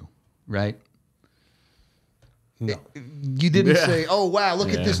anything new, right? No. You didn't say, oh, wow,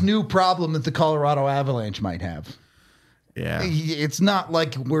 look at this new problem that the Colorado Avalanche might have. Yeah. It's not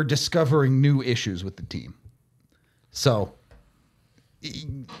like we're discovering new issues with the team. So,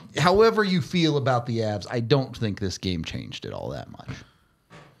 however you feel about the Avs, I don't think this game changed it all that much.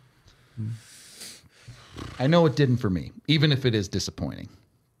 I know it didn't for me, even if it is disappointing.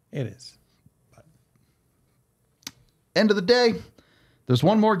 It is. But. End of the day, there's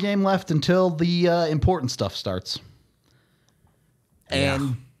one more game left until the important stuff starts.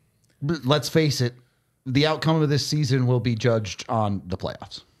 And let's face it, the outcome of this season will be judged on the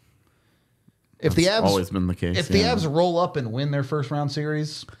playoffs. If the Avs always been the case. If the Avs roll up and win their first round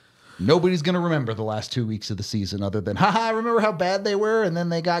series, nobody's going to remember the last 2 weeks of the season other than, remember how bad they were and then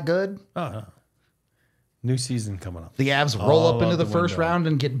they got good? New season coming up. The Avs roll up into the first round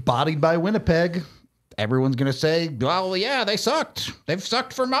and get bodied by Winnipeg. Everyone's going to say, well, yeah, they sucked. They've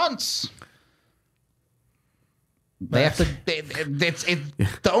sucked for months. They have to.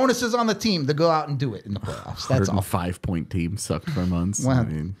 The onus is on the team to go out and do it in the playoffs. That's all. 5-point team sucked for months. Well, I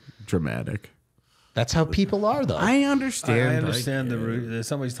mean, dramatic. That's how people are, though. I understand. I understand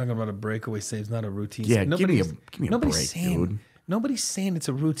somebody's talking about a breakaway save. It's not a routine. Yeah, save. give me a break, saying, dude. Nobody's saying it's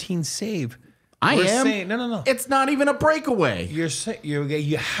a routine save. I We're am. saying, no. It's not even a breakaway.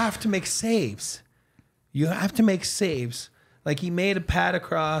 You have to make saves. You have to make saves. Like he made a pad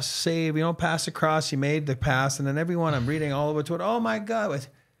across save, pass across. He made the pass, and then everyone I'm reading all over to it. Oh my God,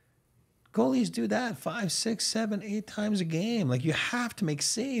 goalies do that 5, 6, 7, 8 times a game. Like you have to make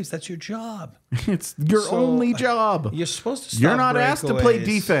saves. That's your job. It's your only job. You're supposed to. Stop You're not asked to play breakaways.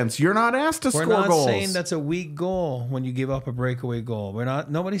 defense. You're not asked to We're score not goals. saying that's a weak goal when you give up a breakaway goal.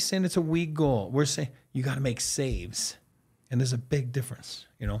 Nobody's saying it's a weak goal. We're saying you got to make saves, and there's a big difference.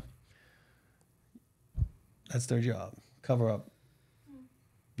 That's their job. Cover up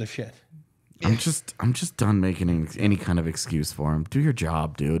the shit. I'm just done making any kind of excuse for him. Do your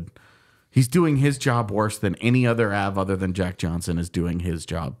job, dude. He's doing his job worse than any other Av other than Jack Johnson is doing his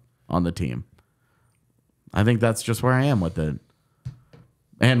job on the team. I think that's just where I am with it.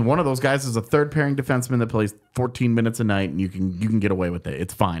 And one of those guys is a third pairing defenseman that plays 14 minutes a night, and you can get away with it.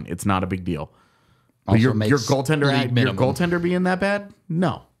 It's fine. It's not a big deal. But your goaltender being that bad?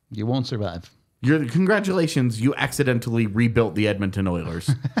 No. You won't survive. Congratulations, you accidentally rebuilt the Edmonton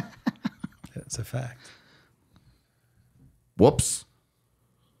Oilers. That's a fact. Whoops.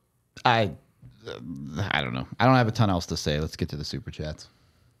 I don't know. I don't have a ton else to say. Let's get to the super chats.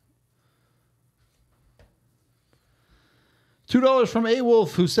 $2 from A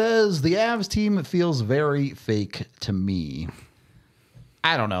Wolf, who says the Avs team feels very fake to me.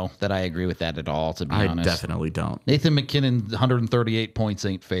 I don't know that I agree with that at all, to be honest. I definitely don't. Nathan McKinnon's 138 points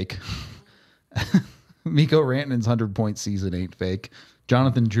ain't fake. Mikko Rantanen's 100-point season ain't fake.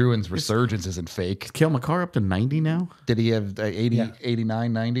 Jonathan Drouin's resurgence isn't fake. Is Cale Makar up to 90 now? Did he have 80,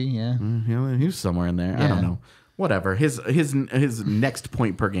 89, 90? Yeah. He was somewhere in there. Yeah. I don't know. Whatever. His next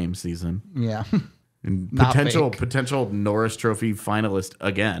point per game season. Yeah. And Not potential Norris Trophy finalist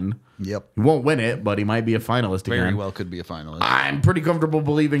again. Yep. He won't win it, but he might be a finalist again. Very well could be a finalist. I'm pretty comfortable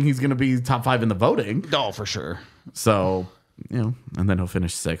believing he's going to be top 5 in the voting. Oh, for sure. So, and then he'll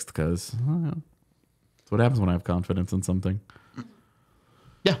finish 6th because that's what happens when I have confidence in something.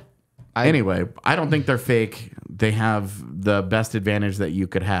 Yeah. Anyway, I don't think they're fake. They have the best advantage that you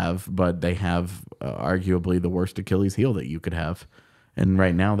could have, but they have arguably the worst Achilles heel that you could have. And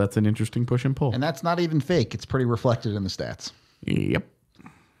right now, that's an interesting push and pull. And that's not even fake. It's pretty reflected in the stats. Yep.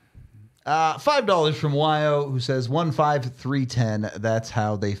 $5 from Wyo, who says 1-5-3-10. That's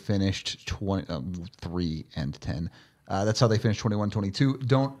how they finished 3-10. That's how they finished 21-22.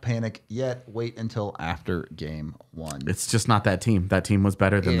 Don't panic yet. Wait until after game 1. It's just not that team. That team was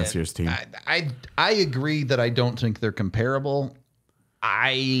better than this year's team. I agree that I don't think they're comparable.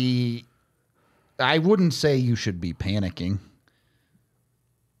 I wouldn't say you should be panicking.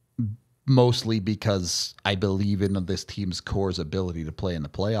 Mostly because I believe in this team's core's ability to play in the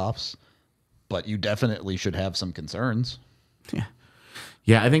playoffs. But you definitely should have some concerns.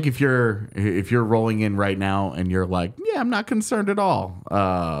 Yeah, I think if you're rolling in right now and you're like, I'm not concerned at all.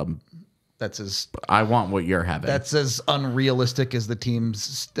 I want what you're having. That's as unrealistic as the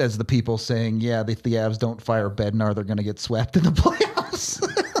people saying, if the Avs don't fire Bednar, they're going to get swept in the playoffs.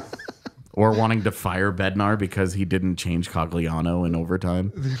 Or wanting to fire Bednar because he didn't change Cogliano in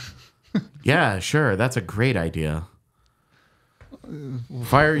overtime. Yeah, sure. That's a great idea.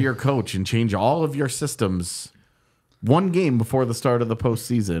 Fire your coach and change all of your systems one game before the start of the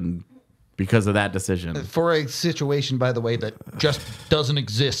postseason because of that decision. For a situation, by the way, that just doesn't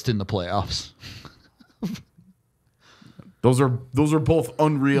exist in the playoffs. Those are both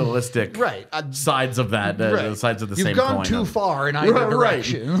unrealistic sides of that, sides of the same coin. You've gone too far in either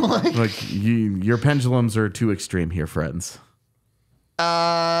direction. Your pendulums are too extreme here, friends.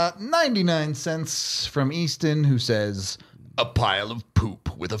 99 cents from Easton, who says, a pile of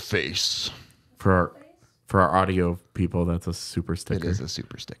poop with a face. For our audio people, that's a super sticker. It is a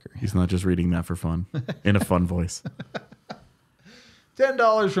super sticker. He's not just reading that for fun, in a fun voice.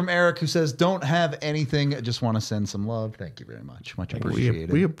 $10 from Eric, who says, don't have anything, just want to send some love. Thank you very much. Much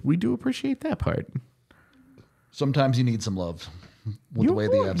appreciated. We do appreciate that part. Sometimes you need some love. With the way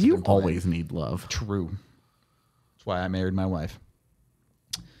the Avs have you been playing. always need love. True. That's why I married my wife.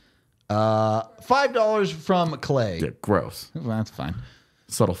 $5 from Clay. Yeah, gross. Well, that's fine.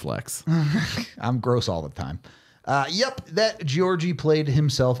 Subtle flex. I'm gross all the time. Yep, that Georgie played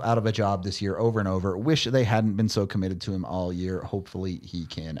himself out of a job this year over and over. Wish they hadn't been so committed to him all year. Hopefully he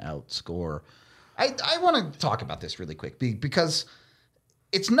can outscore. I want to talk about this really quick because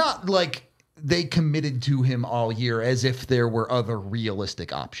it's not like they committed to him all year as if there were other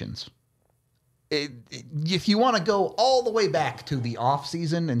realistic options. If you want to go all the way back to the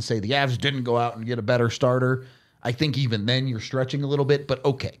offseason and say the Avs didn't go out and get a better starter, I think even then you're stretching a little bit, but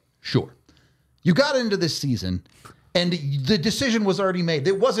okay, sure. You got into this season, and the decision was already made.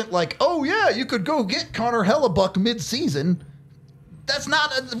 It wasn't like, oh, yeah, you could go get Connor Hellebuck mid-season. That's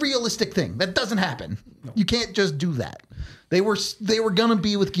not a realistic thing. That doesn't happen. No. You can't just do that. They were going to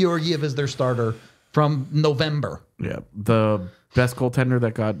be with Georgiev as their starter from November. Yeah, the best goaltender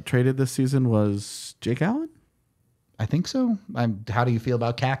that got traded this season was Jake Allen? I think so. How do you feel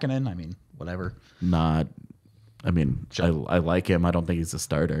about Kakkonen? I mean, whatever. Sure. I like him. I don't think he's a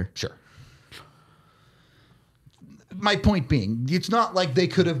starter. Sure. My point being, it's not like they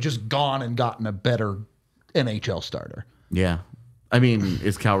could have just gone and gotten a better NHL starter. Yeah. I mean,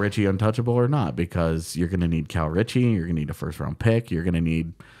 is Cal Ritchie untouchable or not? Because you're going to need Cal Ritchie. You're going to need a first-round pick. You're going to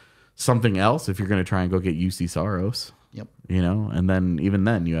need something else if you're going to try and go get UC Saros. Yep. You know, and then even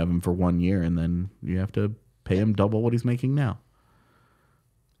then you have him for 1 year, and then you have to pay him double what he's making now.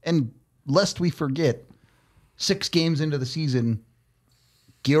 And lest we forget, 6 games into the season,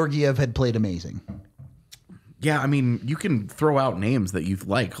 Georgiev had played amazing. Yeah, I mean, you can throw out names that you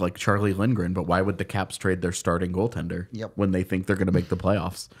like Charlie Lindgren, but why would the Caps trade their starting goaltender when they think they're going to make the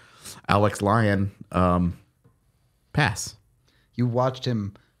playoffs? Alex Lyon, pass. You watched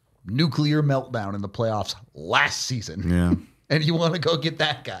him nuclear meltdown in the playoffs last season. Yeah. And you want to go get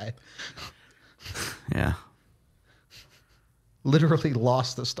that guy. Yeah. Literally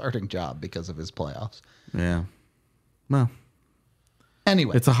lost the starting job because of his playoffs. Yeah. Well.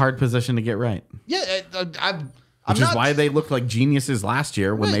 Anyway. It's a hard position to get right. Yeah. Which is why they looked like geniuses last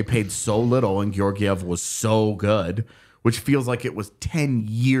year when they paid so little and Georgiev was so good, which feels like it was 10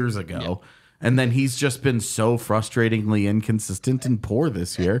 years ago. Yep. And then he's just been so frustratingly inconsistent and poor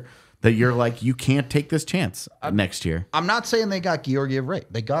this year that you're like, you can't take this chance next year. I'm not saying they got Georgiev right.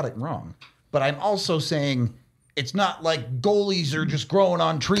 They got it wrong. But I'm also saying it's not like goalies are just growing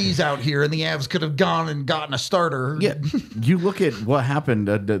on trees out here and the Avs could have gone and gotten a starter. Yeah, you look at what happened.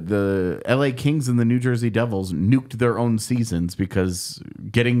 The LA Kings and the New Jersey Devils nuked their own seasons because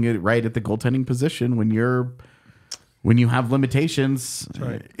getting it right at the goaltending position when you have limitations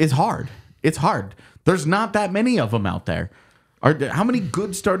is hard. It's hard. There's not that many of them out there. How many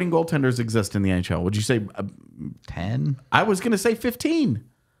good starting goaltenders exist in the NHL? Would you say 10? I was going to say 15.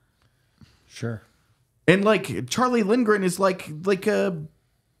 Sure. And like Charlie Lindgren is like a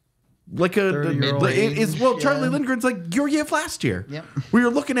 30-year-old Charlie Lindgren's like Georgiev last year. Yep. Where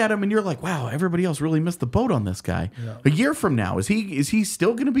you're looking at him and you're like, wow, everybody else really missed the boat on this guy. Yeah. A year from now, is he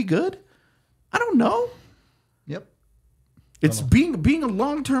still going to be good? I don't know. Yep. It's being a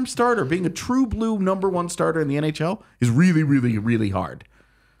long-term starter, being a true blue number 1 starter in the NHL is really, really, really hard.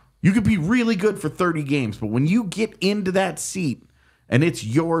 You could be really good for 30 games, but when you get into that seat and it's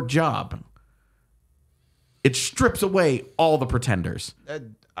your job, it strips away all the pretenders.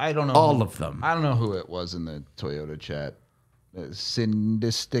 I don't know. All of them. I don't know who it was in the Toyota chat.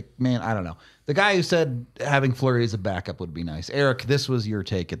 Syndistic man. I don't know. The guy who said having Fleury as a backup would be nice. Eric, this was your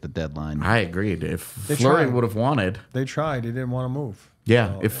take at the deadline. I agreed. If Fleury would have wanted. They tried. They didn't want to move.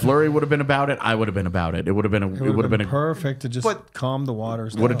 Yeah. If Fleury would have been about it, I would have been about it. It would have been perfect to just calm the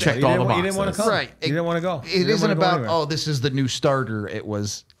waters. Would have checked all the boxes. He didn't want to come. Right. He didn't want to go. It isn't about, this is the new starter. It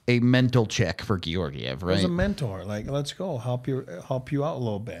was a mental check for Georgiev, right? As a mentor, like, let's go, help you out a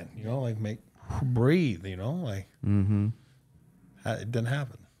little bit, like breathe, like. Mm-hmm. It didn't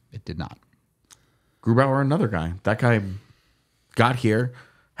happen. It did not. Grubauer, another guy. That guy got here,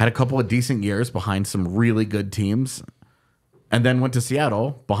 had a couple of decent years behind some really good teams, and then went to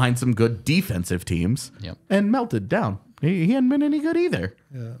Seattle behind some good defensive teams, and melted down. He hadn't been any good either.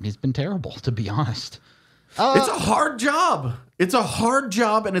 Yeah. He's been terrible, to be honest. It's a hard job. It's a hard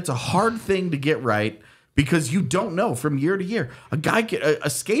job, and it's a hard thing to get right because you don't know from year to year. A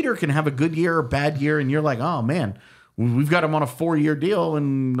skater can have a good year or bad year, and you're like, oh, man, we've got him on a 4-year deal,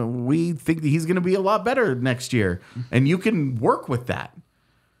 and we think that he's going to be a lot better next year. And you can work with that.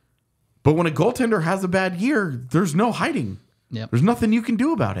 But when a goaltender has a bad year, there's no hiding. Yep. There's nothing you can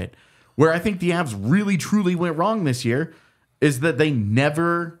do about it. Where I think the Avs really, truly went wrong this year is that they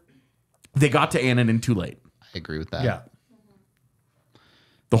got to Annunen too late. I agree with that. Yeah.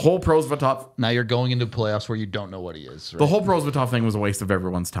 The whole Prosvetov. Now you're going into playoffs where you don't know what he is. Right? The whole Prosvetov thing was a waste of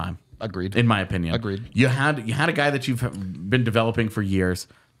everyone's time. Agreed. In my opinion. Agreed. You had a guy that you've been developing for years.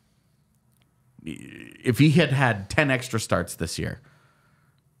 If he had 10 extra starts this year,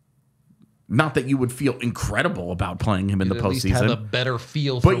 not that you would feel incredible about playing him in the postseason. You'd have a better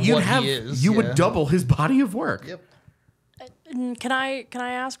feel for what he is. You would double his body of work. Yep. Can I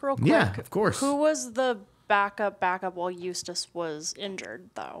ask real quick? Yeah, of course. Who was the backup while Eustace was injured,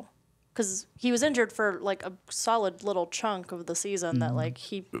 though? Because he was injured for like a solid little chunk of the season that like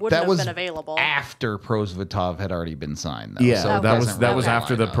he wouldn't have been available. After Prosvetov had already been signed, though. Yeah, So it that was doesn't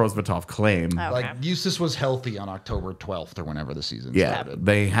after the line up. Prosvetov claim. Okay. Like Eustace was healthy on October 12th or whenever the season Yeah, started.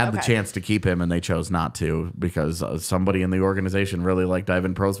 they had the Okay. chance to keep him and they chose not to because somebody in the organization really liked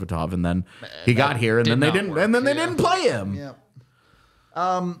Ivan Prosvetov, and then he got here and then they didn't, and then they didn't play him. Yeah.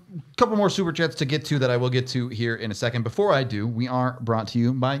 Couple more super chats to get to that I will get to here in a second. Before I do, we are brought to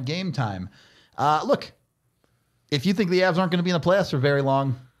you by Game Time. Look, if you think the Avs aren't going to be in the playoffs for very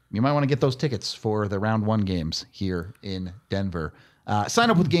long, you might want to get those tickets for the round 1 games here in Denver. Sign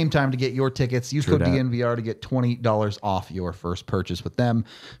up with Game Time to get your tickets. Use code DNVR to get $20 off your first purchase with them.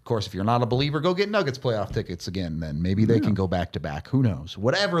 Of course, if you're not a believer, go get Nuggets playoff tickets again. Then maybe they can go back to back. Who knows?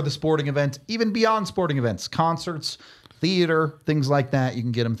 Whatever the sporting event, even beyond sporting events, concerts, theater, things like that, you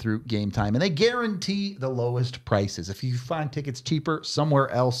can get them through Game Time. And they guarantee the lowest prices. If you find tickets cheaper somewhere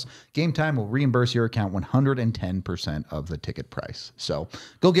else, Game Time will reimburse your account 110% of the ticket price. So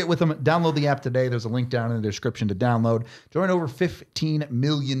go get with them. Download the app today. There's a link down in the description to download. Join over 15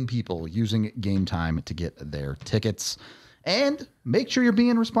 million people using Game Time to get their tickets. And make sure you're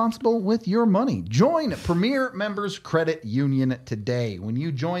being responsible with your money. Join Premier Members Credit Union today. When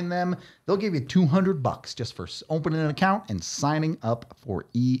you join them, they'll give you $200 just for opening an account and signing up for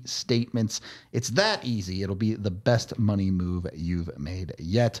e-statements. It's that easy. It'll be the best money move you've made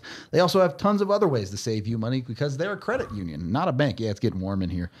yet. They also have tons of other ways to save you money because they're a credit union, not a bank. Yeah, it's getting warm in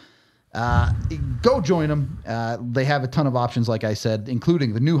here. Go join them. They have a ton of options, like I said,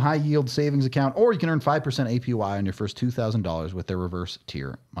 including the new high yield savings account, or you can earn 5% APY on your first $2,000 with their reverse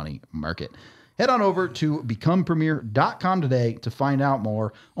tier money market. Head on over to becomepremier.com today to find out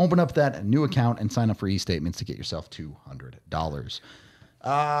more. Open up that new account and sign up for e-statements to get yourself $200.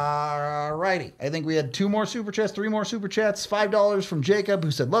 All righty. I think we had 2 more super chats, 3 more super chats. $5 from Jacob,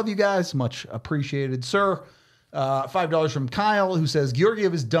 who said, "Love you guys. Much appreciated, sir." $5 from Kyle, who says,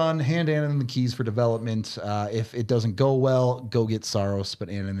 "Georgiev is done. Hand Annan the keys for development. If it doesn't go well, go get Saros, but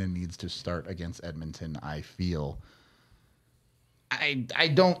Annan needs to start against Edmonton, I feel." I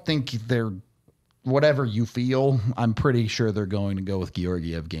don't think they're, whatever you feel, I'm pretty sure they're going to go with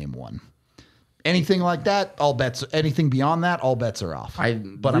Georgiev game 1. Anything like that, anything beyond that, all bets are off.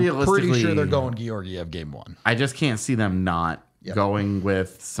 But I'm pretty sure they're going Georgiev game 1. I just can't see them not going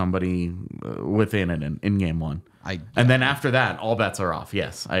with somebody with Annan in game 1. And then after that, all bets are off.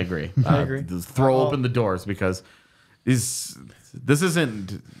 Yes, I agree. I agree. Just throw open the doors because this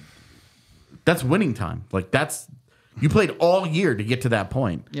isn't. That's winning time. Like you played all year to get to that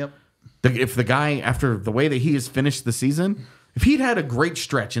point. Yep. If the guy, after the way that he has finished the season, if he'd had a great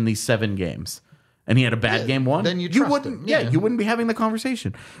stretch in these 7 games and he had a bad game 1, then you wouldn't. him. Yeah, you wouldn't be having the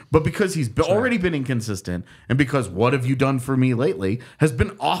conversation. But because he's already been inconsistent, and because what have you done for me lately has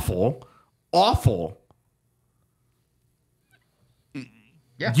been awful.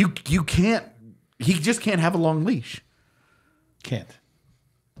 Yeah. You can't. He just can't have a long leash. Can't.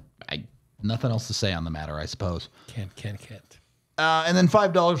 Nothing else to say on the matter, I suppose. Can't. And then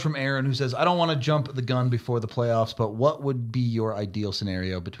 $5 from Aaron, who says, "I don't want to jump the gun before the playoffs, but what would be your ideal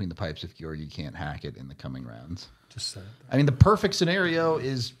scenario between the pipes if Georgie can't hack it in the coming rounds?" Just said. I mean, the perfect scenario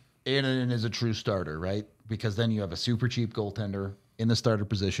is Annan is a true starter, right? Because then you have a super cheap goaltender in the starter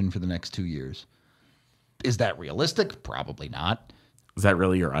position for the next 2 years. Is that realistic? Probably not. Is that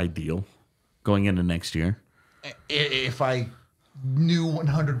really your ideal going into next year? If I knew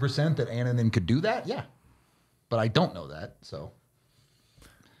 100% that Annan could do that, yeah. But I don't know that, so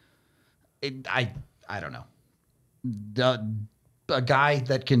I don't know. A guy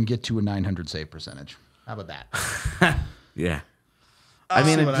that can get to a 900 save percentage. How about that? Yeah. I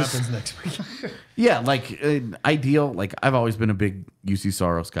mean, it what just- happens next week. Yeah, like ideal. Like I've always been a big UC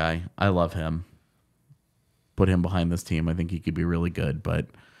Saros guy. I love him. Put him behind this team. I think he could be really good, but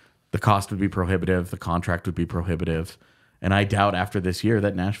the cost would be prohibitive. The contract would be prohibitive. And I doubt after this year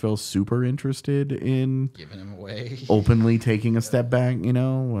that Nashville's super interested in Giving him away. openly taking a step back,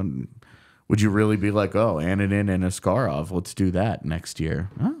 And would you really be like, oh, Annan and Askarov, let's do that next year?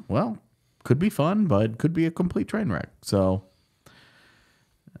 Well, could be fun, but could be a complete train wreck. So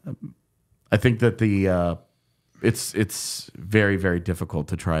I think that it's very, very difficult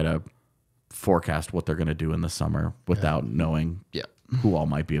to try to forecast what they're going to do in the summer without knowing who all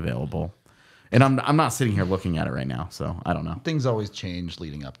might be available. And I'm not sitting here looking at it right now, so I don't know. Things always change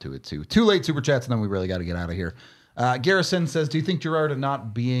leading up to it, too. 2 late super chats, and then we really got to get out of here. Garrison says, "Do you think Girard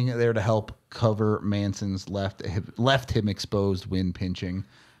not being there to help cover Manson's left him exposed when pinching?"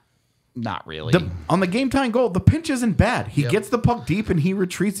 Not really. On the game-tying goal, the pinch isn't bad. He gets the puck deep and he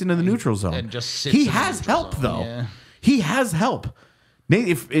retreats into the neutral zone. And just sits he in the has neutral help, zone. though. Yeah. He has help.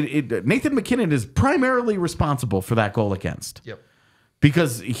 Nathan MacKinnon is primarily responsible for that goal against. Yep.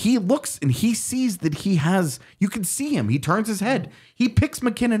 Because he looks and he sees that he has... You can see him. He turns his head. He picks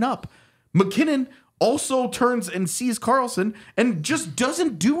MacKinnon up. MacKinnon also turns and sees Karlsson and just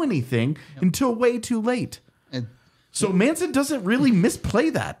doesn't do anything until way too late. So Manson doesn't really misplay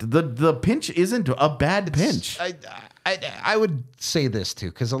that. The pinch isn't a bad pinch. I would say this too,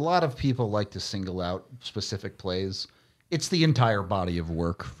 because a lot of people like to single out specific plays. It's the entire body of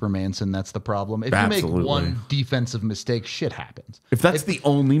work for Manson that's the problem. If you make one defensive mistake, shit happens. If that's the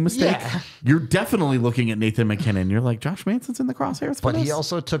only mistake, you're definitely looking at Nathan MacKinnon. You're like, Josh Manson's in the crosshairs for this? He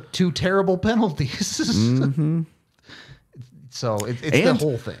also took 2 terrible penalties. Mm-hmm. So it's the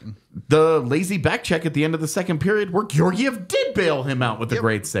whole thing. The lazy back check at the end of the second period where Georgiev did bail him out with a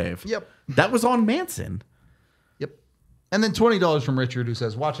great save. Yep. That was on Manson. Yep. And then $20 from Richard, who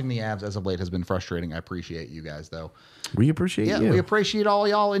says, watching the Avs as of late has been frustrating. I appreciate you guys, though. We appreciate you. We appreciate all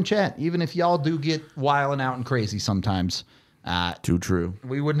y'all in chat, even if y'all do get wiling out and crazy sometimes. Too true.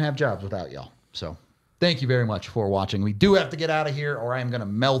 We wouldn't have jobs without y'all. So thank you very much for watching. We do have to get out of here or I am going to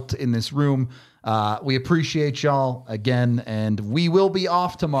melt in this room. We appreciate y'all again, and we will be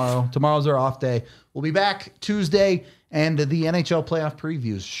off tomorrow. Tomorrow's our off day. We'll be back Tuesday, and the NHL playoff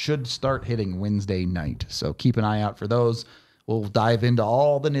previews should start hitting Wednesday night. So keep an eye out for those. We'll dive into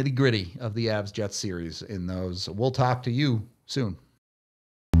all the nitty gritty of the Avs Jets series in those. We'll talk to you soon.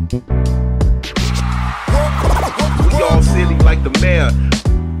 We all silly like the mayor.